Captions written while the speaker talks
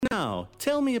Now,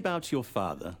 tell me about your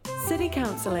father. City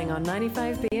Counselling on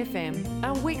 95BFM,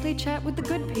 our weekly chat with the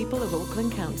good people of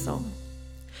Auckland Council.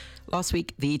 Last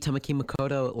week, the Tāmaki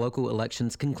Makaurau local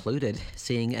elections concluded,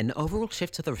 seeing an overall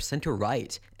shift to the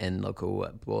centre-right in local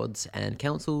boards and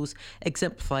councils,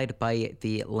 exemplified by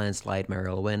the landslide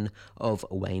mayoral win of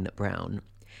Wayne Brown.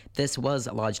 This was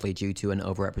largely due to an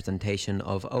overrepresentation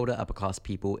of older upper-class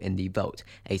people in the vote,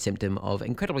 a symptom of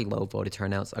incredibly low voter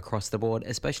turnouts across the board,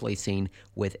 especially seen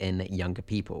within younger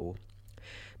people.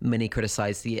 Many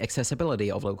criticised the accessibility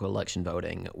of local election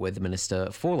voting, with Minister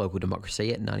for Local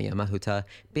Democracy, Nania Mahuta,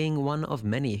 being one of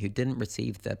many who didn't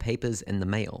receive their papers in the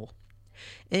mail.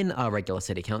 In our regular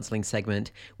City Counselling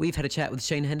segment, we've had a chat with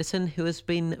Shane Henderson, who has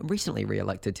been recently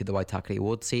re-elected to the Waitakere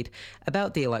ward seat,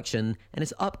 about the election and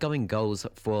his upcoming goals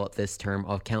for this term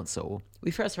of council.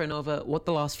 We first ran over what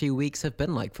the last few weeks have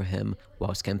been like for him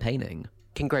whilst campaigning.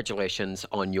 Congratulations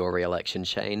on your re-election,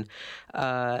 Shane.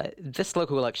 During this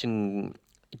local election,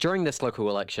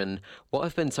 what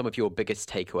have been some of your biggest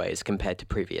takeaways compared to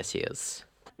previous years?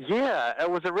 Yeah,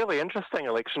 it was a really interesting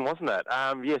election, wasn't it?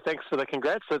 Thanks for the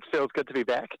congrats. It feels good to be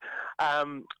back.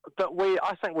 But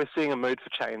I think we're seeing a mood for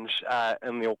change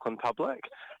in the Auckland public,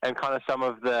 and kind of some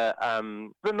of the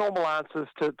normal answers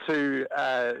to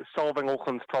solving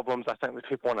Auckland's problems. I think that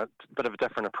people want a bit of a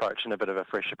different approach and a bit of a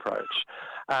fresh approach.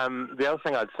 The other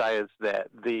thing I'd say is that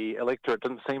the electorate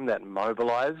didn't seem that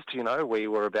mobilised. You know, we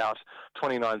were about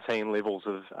 2019 levels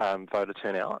of voter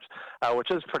turnout, which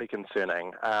is pretty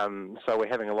concerning. So we're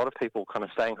having a lot of people kind of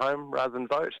staying home rather than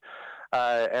vote.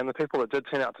 And the people that did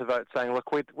turn out to vote saying,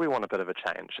 look, we want a bit of a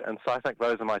change. And so I think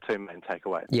those are my two main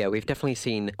takeaways. Yeah, we've definitely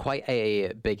seen quite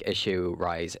a big issue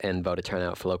rise in voter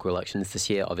turnout for local elections this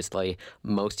year. Obviously,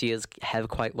 most years have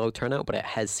quite low turnout, but it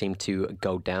has seemed to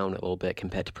go down a little bit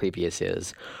compared to previous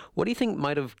years. What do you think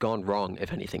might have gone wrong,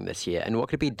 if anything, this year? And what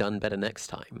could be done better next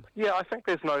time? Yeah, I think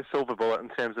there's no silver bullet in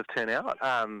terms of turnout.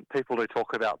 People do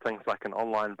talk about things like an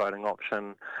online voting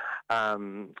option,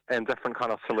 and different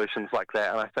kind of solutions like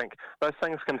that. And I think those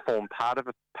things can form part of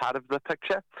the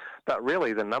picture. But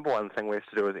really, the number one thing we have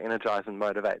to do is energise and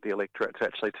motivate the electorate to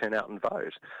actually turn out and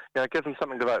vote. You know, give them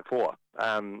something to vote for.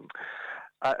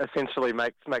 Essentially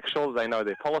make sure that they know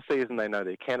their policies and they know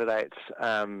their candidates,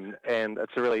 and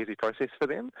it's a really easy process for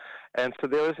them. And so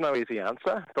there is no easy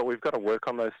answer, but we've got to work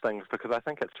on those things, because I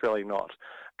think it's really not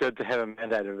good to have a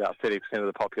mandate of about 30% of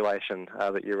the population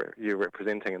that you're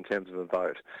representing in terms of a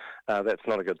vote. That's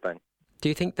not a good thing. Do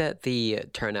you think that the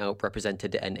turnout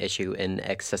represented an issue in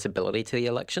accessibility to the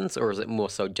elections, or is it more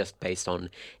so just based on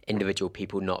individual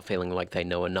people not feeling like they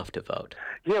know enough to vote?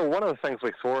 Yeah, one of the things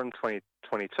we saw in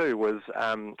 2022 was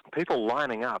people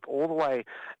lining up all the way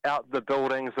out the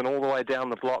buildings and all the way down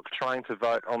the block trying to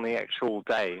vote on the actual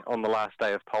day, on the last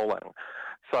day of polling.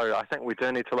 So I think we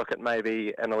do need to look at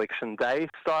maybe an election day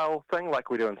style thing like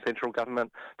we do in central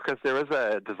government, because there is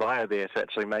a desire there to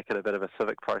actually make it a bit of a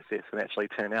civic process and actually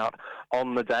turn out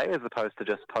on the day as opposed to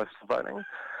just postal voting.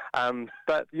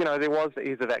 But, you know, there was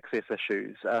ease of access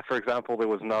issues. For example, there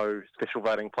was no special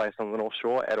voting place on the North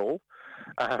Shore at all.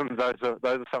 Those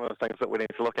are some of the things that we need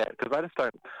to look at, because I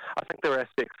think there are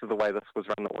aspects of the way this was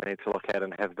run that we need to look at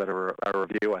and have a bit of a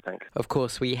review, I think. Of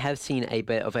course, we have seen a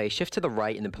bit of a shift to the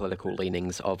right in the political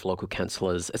leanings of local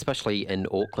councillors, especially in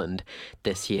Auckland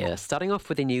this year. Starting off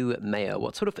with a new mayor,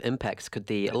 what sort of impacts could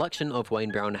the election of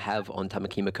Wayne Brown have on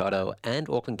Tāmaki Makaurau and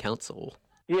Auckland Council?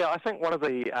 Yeah, I think one of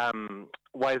the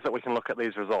ways that we can look at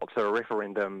these results are a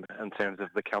referendum in terms of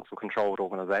the council-controlled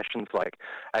organisations like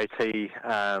AT,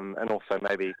 and also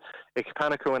maybe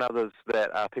Ekipanaku and others, that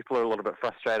people are a little bit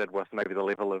frustrated with maybe the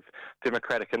level of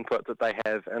democratic input that they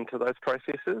have into those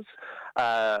processes.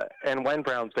 And Wayne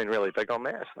Brown's been really big on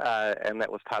that, and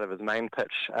that was part of his main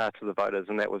pitch to the voters,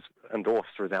 and that was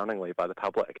endorsed resoundingly by the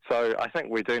public. So I think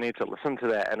we do need to listen to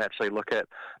that and actually look at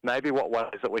maybe what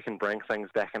ways that we can bring things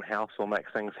back in-house or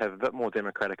make things have a bit more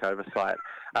democratic oversight.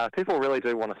 People really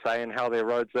do want to say in how their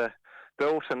roads are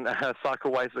built and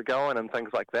cycleways are going and things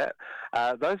like that.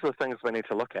 Those are the things we need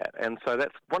to look at. And so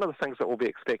that's one of the things that we'll be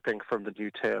expecting from the new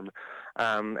term.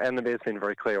 And the Mayor's been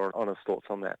very clear on his thoughts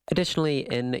on that.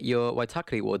 Additionally, in your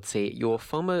Waitakere ward seat, your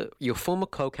former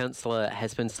co-councillor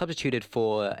has been substituted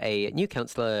for a new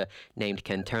councillor named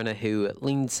Ken Turner, who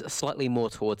leans slightly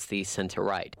more towards the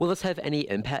centre-right. Will this have any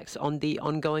impacts on the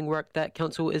ongoing work that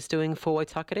council is doing for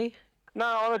Waitakere? No,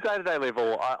 on a day-to-day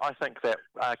level, I think that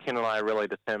Ken and I are really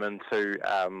determined to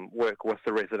work with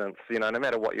the residents. You know, no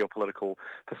matter what your political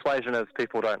persuasion is,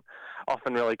 people don't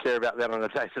often really care about that on a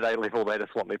day-to-day level. They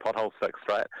just want their potholes fixed,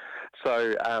 right?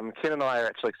 So Ken and I are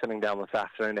actually sitting down this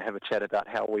afternoon to have a chat about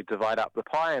how we divide up the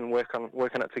pie and work on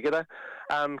it together.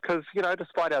 Because, you know,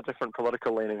 despite our different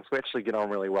political leanings, we actually get on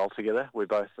really well together. We're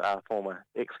both former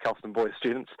ex-Kelston Boys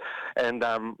students, and,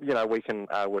 you know, we can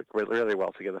work really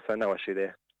well together, so no issue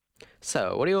there.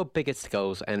 So, what are your biggest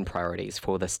goals and priorities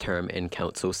for this term in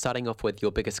council? Starting off with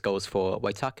your biggest goals for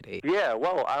Waitakere. Yeah,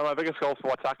 well, my biggest goals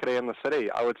for Waitakere in the city,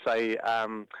 I would say,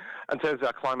 in terms of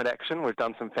our climate action, we've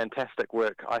done some fantastic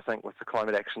work, I think, with the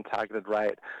climate action targeted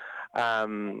rate.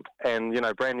 And, you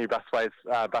know, brand new bus lanes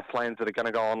that are going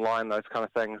to go online, those kind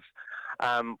of things.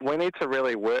 We need to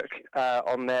really work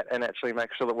on that and actually make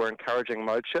sure that we're encouraging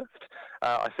mode shift.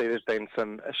 I see there's been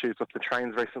some issues with the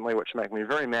trains recently which make me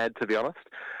very mad, to be honest,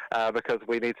 because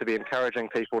we need to be encouraging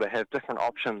people to have different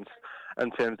options in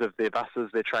terms of their buses,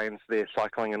 their trains, their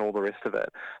cycling and all the rest of it.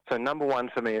 So number one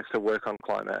for me is to work on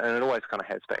climate, and it always kind of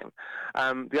has been.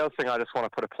 The other thing I just want to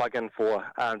put a plug in for,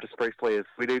 just briefly, is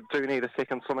we do need a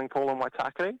second swimming pool in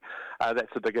Waitakere.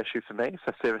 That's a big issue for me,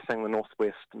 so servicing the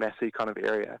northwest Massey kind of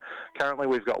area. Currently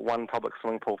we've got one public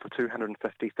swimming pool for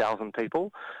 250,000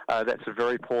 people. That's a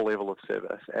very poor level of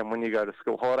service, and when you go to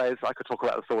school holidays, I could talk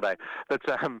about this all day, but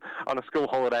on a school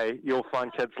holiday you'll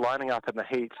find kids lining up in the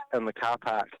heat in the car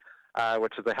park,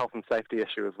 which is a health and safety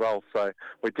issue as well. So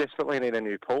we desperately need a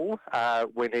new pool.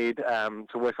 We need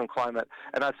to work on climate,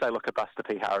 and I'd say look at bus to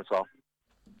Pihar as well.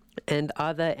 And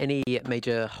are there any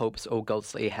major hopes or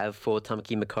goals that you have for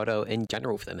Tāmaki Makaurau in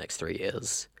general for the next 3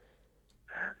 years?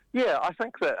 Yeah, I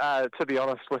think that, to be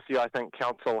honest with you, I think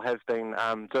Council has been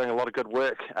doing a lot of good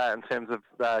work in terms of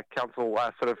Council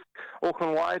sort of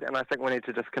Auckland-wide, and I think we need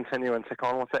to just continue and tick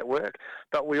on with that work.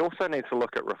 But we also need to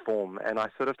look at reform, and I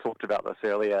sort of talked about this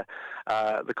earlier.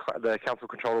 The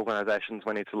Council-controlled organisations,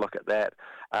 we need to look at that.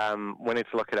 We need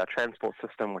to look at our transport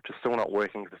system, which is still not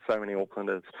working for so many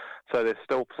Aucklanders. So there's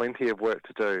still plenty of work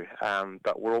to do,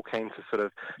 but we're all keen to sort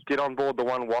of get on board the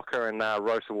one walker and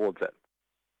row towards it.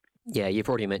 Yeah, you've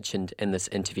already mentioned in this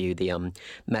interview the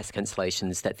mass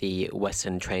cancellations that the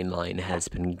Western train line has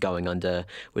been going under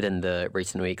within the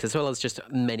recent weeks, as well as just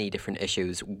many different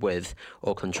issues with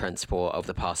Auckland transport over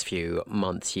the past few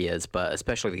months, years, but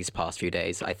especially these past few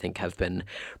days, I think have been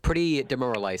pretty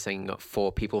demoralising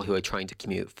for people who are trying to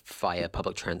commute via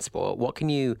public transport. What can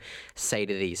you say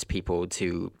to these people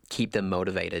to keep them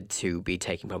motivated to be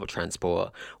taking public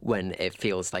transport when it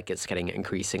feels like it's getting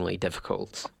increasingly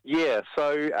difficult? Yeah,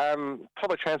 so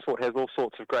public transport has all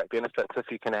sorts of great benefits if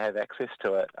you can have access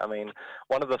to it. I mean,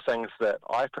 one of the things that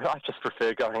I just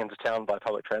prefer going into town by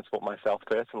public transport myself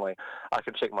personally. I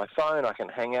can check my phone, I can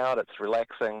hang out, it's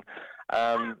relaxing,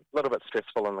 a little bit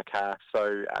stressful in the car.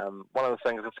 So one of the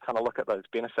things is to kind of look at those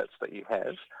benefits that you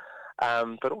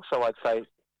have. But also I'd say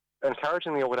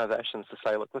encouraging the organisations to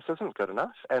say, look, this isn't good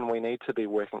enough and we need to be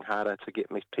working harder to get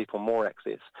people more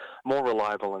access, more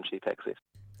reliable and cheap access.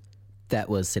 That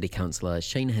was City Councillor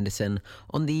Shane Henderson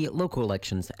on the local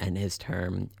elections and his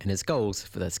term and his goals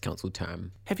for this council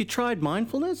term. Have you tried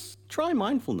mindfulness? Try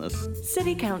mindfulness.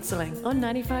 City Counselling on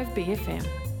 95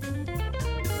 BFM.